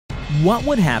What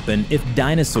would happen if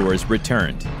dinosaurs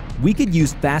returned? We could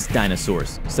use fast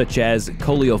dinosaurs, such as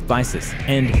Coleophysis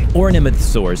and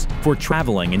Ornithosaurs, for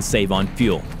traveling and save on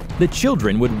fuel. The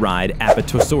children would ride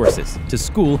Apatosauruses to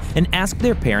school and ask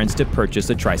their parents to purchase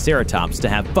a Triceratops to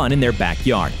have fun in their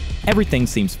backyard. Everything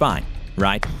seems fine,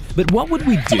 right? But what would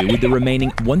we do with the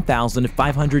remaining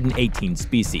 1,518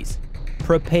 species?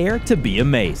 Prepare to be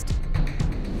amazed.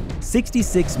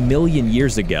 66 million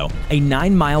years ago, a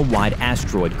 9-mile-wide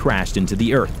asteroid crashed into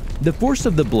the Earth. The force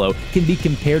of the blow can be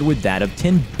compared with that of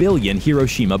 10 billion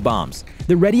Hiroshima bombs.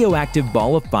 The radioactive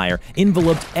ball of fire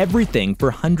enveloped everything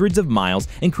for hundreds of miles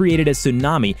and created a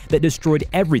tsunami that destroyed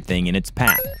everything in its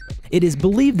path. It is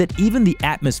believed that even the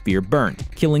atmosphere burned,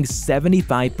 killing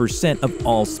 75% of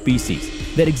all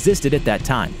species that existed at that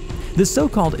time. The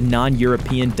so-called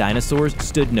non-European dinosaurs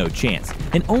stood no chance,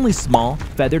 and only small,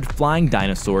 feathered flying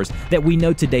dinosaurs that we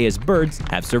know today as birds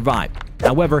have survived.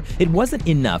 However, it wasn't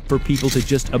enough for people to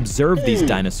just observe these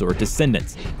dinosaur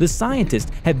descendants. The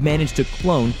scientists have managed to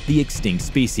clone the extinct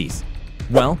species.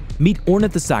 Well, meet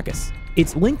Ornithosaurus.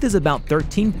 Its length is about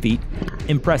 13 feet.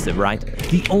 Impressive, right?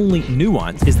 The only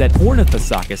nuance is that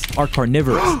Ornithosaurus are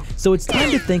carnivorous, so it's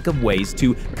time to think of ways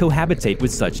to cohabitate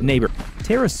with such neighbors.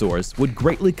 Pterosaurs would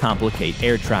greatly complicate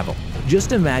air travel.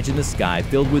 Just imagine the sky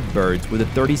filled with birds with a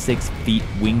 36-foot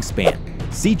wingspan.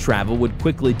 Sea travel would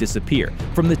quickly disappear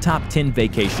from the top 10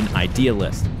 vacation idea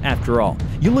list. After all,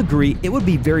 you'll agree it would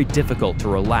be very difficult to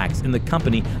relax in the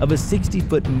company of a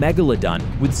 60-foot megalodon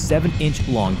with 7-inch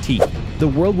long teeth. The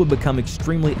world would become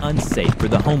extremely unsafe for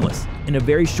the homeless. In a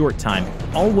very short time,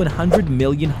 all 100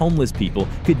 million homeless people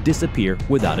could disappear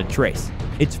without a trace.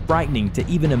 It's frightening to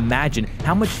even imagine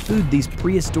how much food these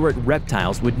prehistoric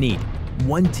reptiles would need.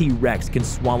 One T-Rex can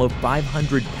swallow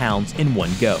 500 pounds in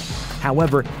one go.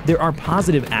 However, there are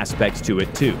positive aspects to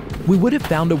it too. We would have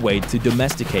found a way to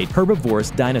domesticate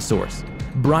herbivorous dinosaurs.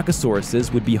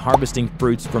 Brontosauruses would be harvesting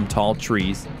fruits from tall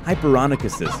trees.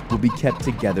 Hyperoniciuses will be kept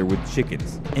together with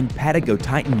chickens, and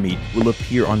Patagotitan meat will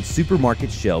appear on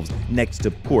supermarket shelves next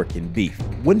to pork and beef.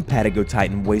 One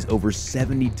Patagotitan weighs over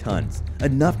 70 tons,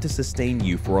 enough to sustain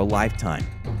you for a lifetime.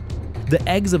 The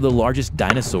eggs of the largest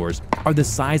dinosaurs are the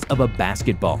size of a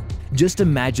basketball. Just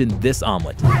imagine this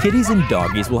omelet. Kitties and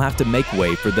doggies will have to make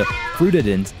way for the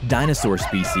Frutodons dinosaur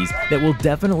species that will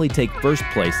definitely take first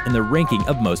place in the ranking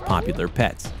of most popular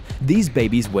pets. These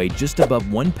babies weigh just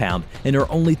above 1 pound and are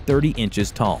only 30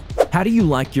 inches tall. How do you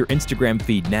like your Instagram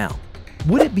feed now?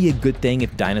 Would it be a good thing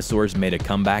if dinosaurs made a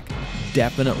comeback?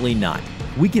 Definitely not.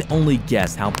 We can only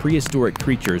guess how prehistoric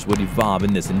creatures would evolve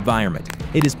in this environment.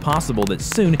 It is possible that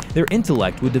soon their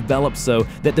intellect would develop so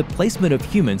that the placement of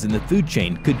humans in the food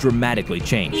chain could dramatically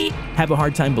change. Have a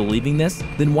hard time believing this?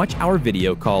 Then watch our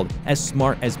video called As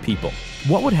Smart as People.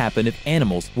 What would happen if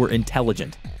animals were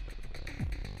intelligent?